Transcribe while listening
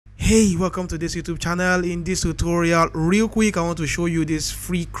Hey, welcome to this YouTube channel. In this tutorial, real quick, I want to show you this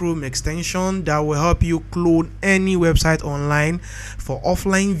free Chrome extension that will help you clone any website online for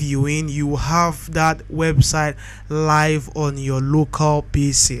offline viewing. You have that website live on your local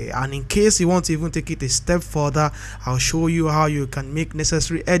PC, and in case you want to even take it a step further, I'll show you how you can make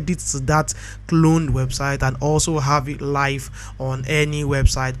necessary edits to that cloned website and also have it live on any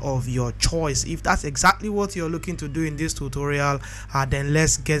website of your choice. If that's exactly what you're looking to do in this tutorial, then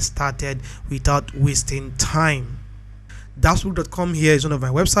let's get started without wasting time. Dapsbook.com here is one of my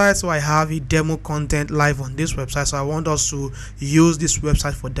websites, so I have a demo content live on this website, so I want us to use this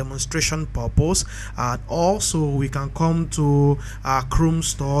website for demonstration purpose. And also we can come to our Chrome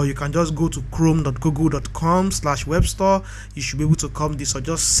store. You can just go to chrome.google.com/web store. You should be able to come this, or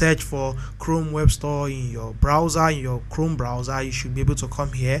just search for Chrome web store in your browser, in your Chrome browser. You should be able to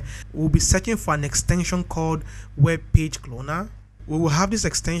come here. We'll be searching for an extension called web page cloner. We will have this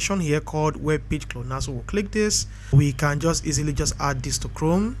extension here called web page cloner, so we'll click this. We can just easily just add this to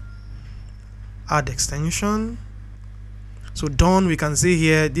Chrome, add extension. So done. We can see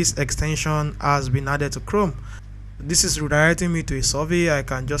here this extension has been added to Chrome. This is redirecting me to a survey. I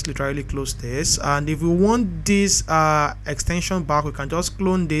can just literally close this, and if we want this extension back, we can just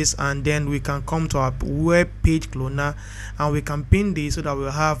clone this, and then we can come to our web page cloner and we can pin this so that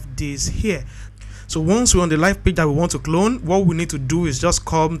we'll have this here. So once we're on the live page that we want to clone, what we need to do is just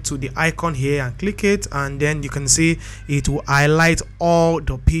come to the icon here and click it, and then you can see it will highlight all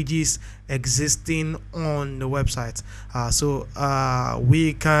the pages existing on the website.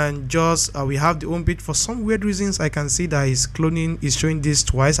 We can just we have the home page. For some weird reasons, I can see that is cloning is showing this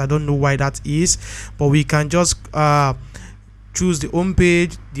twice. I don't know why that is, but we can just choose the home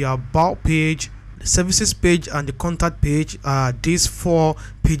page, the about page, services page, and the contact page. These 4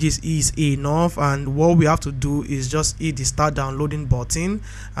 pages is enough, and what we have to do is just hit the start downloading button,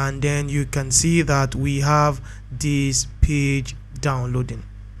 and then you can see that we have this page downloading.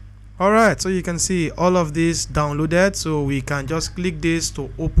 All right, so you can see all of this downloaded, so we can just click this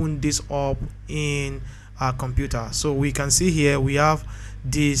to open this up in our computer. So we can see here we have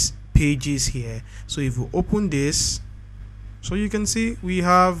these pages here. So if we open this, so you can see we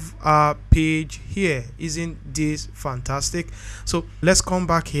have a page here. Isn't this fantastic? So let's come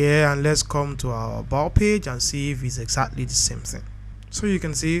back here and let's come to our about page and see if it's exactly the same thing. So you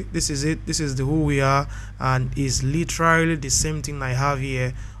can see this is it. This is the who we are, and is literally the same thing I have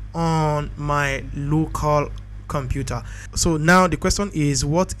here on my local computer. So now the question is,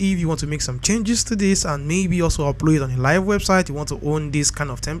 what if you want to make some changes to this and maybe also upload it on a live website? You want to own this kind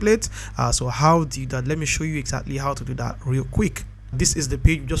of template. So how do you do that? Let me show you exactly how to do that real quick. This is the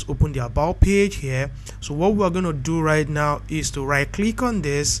page. We just open the about page here. So what we're going to do right now is to right click on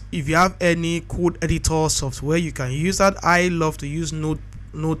this. If you have any code editor software, you can use that. I love to use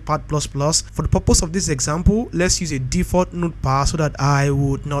Notepad++. For the purpose of this example, let's use a default Notepad so that I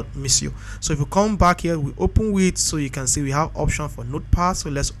would not miss you. So if you come back here, we open with, so you can see we have option for Notepad. So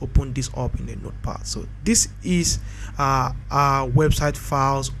let's open this up in a Notepad. So this is our website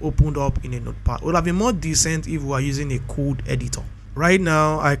files opened up in a Notepad. It would have been more decent if we are using a code editor. Right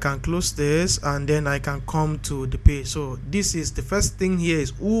now I can close this, and then I can come to the page. So this is the first thing here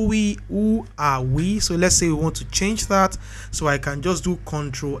is who are we. So let's say we want to change that, so I can just do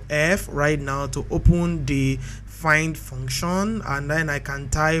Ctrl F right now to open the find function, and then I can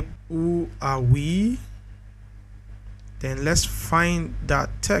type who are we. Then let's find that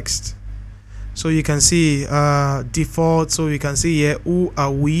text. So you can see default. So you can see here who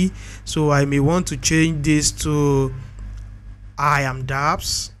are we. So I may want to change this to I am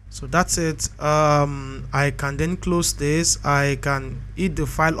Daps. So that's it. I can then close this. I can hit the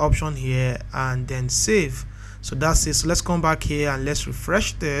file option here and then save. So that's it. So let's come back here and let's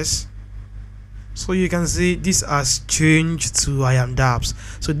refresh this. So you can see this has changed to I am Daps.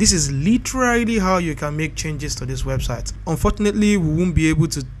 So this is literally how you can make changes to this website. Unfortunately, we won't be able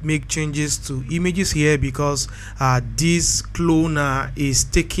to make changes to images here because this cloner is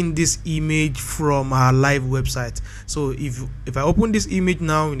taking this image from our live website. So if I open this image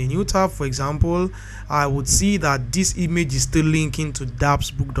now in a new tab, for example, I would see that this image is still linking to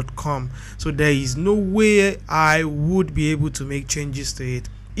dapsbook.com. So there is no way I would be able to make changes to it.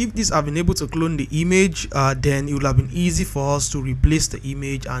 If this have been able to clone the image, then it will have been easy for us to replace the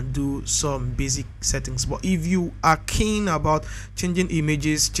image and do some basic settings. But if you are keen about changing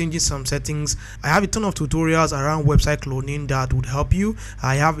images, changing some settings, I have a ton of tutorials around website cloning that would help you.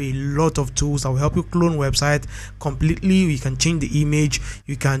 I have a lot of tools that will help you clone website completely. You can change the image,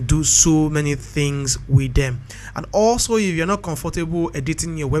 you can do so many things with them. And also, if you're not comfortable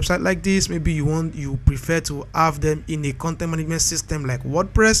editing your website like this, maybe you prefer to have them in a content management system like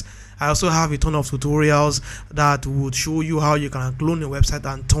WordPress, WordPress. I also have a ton of tutorials that would show you how you can clone a website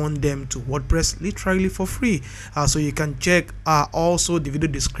and turn them to WordPress literally for free. So you can check also the video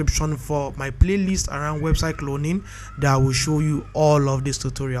description for my playlist around website cloning that will show you all of these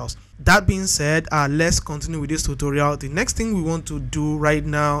tutorials. That being said, let's continue with this tutorial. The next thing we want to do right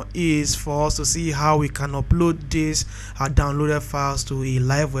now is for us to see how we can upload these downloaded files to a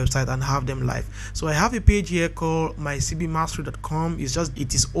live website and have them live. So I have a page here called mycbmastery.com. It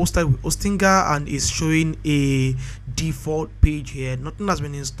is hosted with Hostinger and is showing a default page here. Nothing has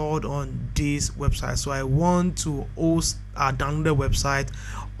been installed on this website, so I want to host a downloaded website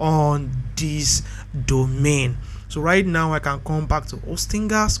on this domain. So right now I can come back to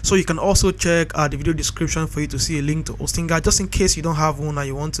Hostinger. So you can also check the video description for you to see a link to Hostinger, just in case you don't have one and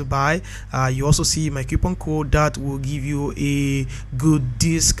you want to buy. You also see my coupon code that will give you a good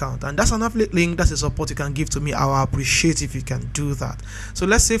discount, and that's an affiliate link. That's a support you can give to me. I will appreciate if you can do that. So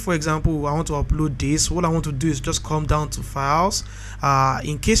let's say, for example, I want to upload this. What I want to do is just come down to files.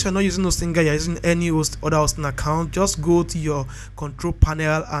 In case you're not using Hostinger, you're using any other hosting account, just go to your control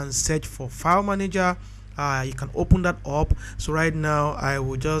panel and search for file manager. You can open that up. So right now I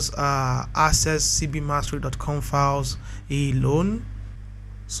will just access cbmastery.com files alone.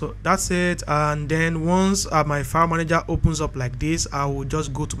 So that's it. And then once my file manager opens up like this, I will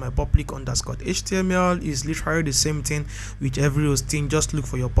just go to my public_html. Is literally the same thing with every hosting. Just look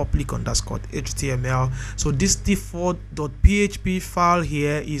for your public_html. So this default.php file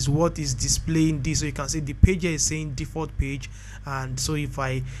here is what is displaying this. So you can see the page here is saying default page, and so if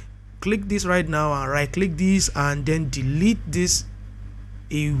I click this right now and right click this and then delete this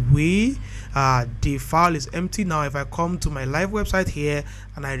away, the file is empty. Now if I come to my live website here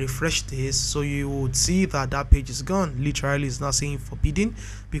and I refresh this, so you would see that that page is gone. Literally it's not saying forbidden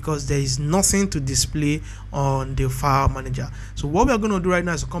because there is nothing to display on the file manager. So what we are going to do right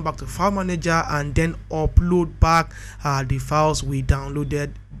now is to come back to file manager and then upload back the files we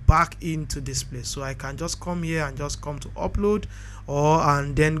downloaded back into this place. So I can just come here and just come to upload,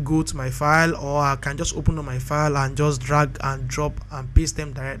 and then go to my file, or I can just open up my file and just drag and drop and paste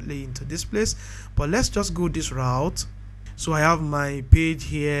them directly into this place. But let's just go this route. So I have my page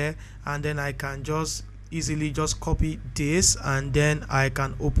here, and then I can just easily just copy this, and then I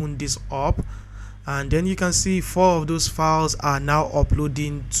can open this up, and then you can see 4 of those files are now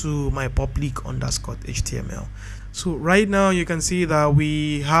uploading to my public_html. So right now you can see that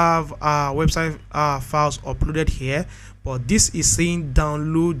we have our website files uploaded here, but this is saying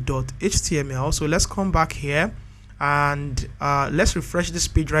download.html. So let's come back here and let's refresh this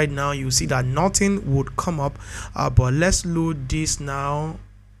page right now. You see that nothing would come up, but let's load this now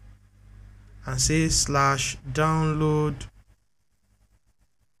and say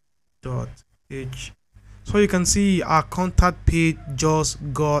 /download.h. So you can see our contact page just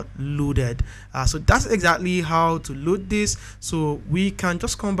got loaded. So that's exactly how to load this. So we can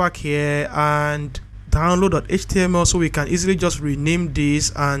just come back here and download.html. So we can easily just rename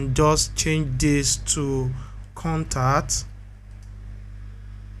this and just change this to contact.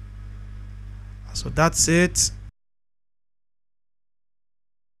 So that's it.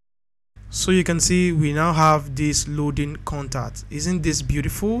 So you can see we now have this loading contact. Isn't this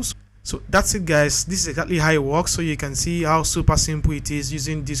beautiful? So that's it, guys. This is exactly how it works. So you can see how super simple it is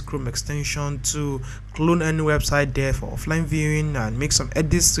using this Chrome extension to clone any website there for offline viewing and make some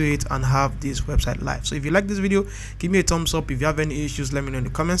edits to it and have this website live. So if you like this video, give me a thumbs up. If you have any issues, let me know in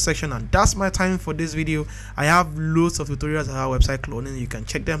the comment section. And that's my time for this video. I have loads of tutorials about website cloning. You can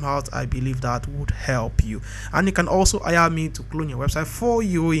check them out. I believe that would help you. And you can also hire me to clone your website for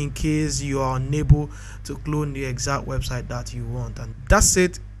you in case you are unable to clone the exact website that you want. And that's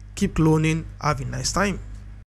it. Keep cloning. Have a nice time.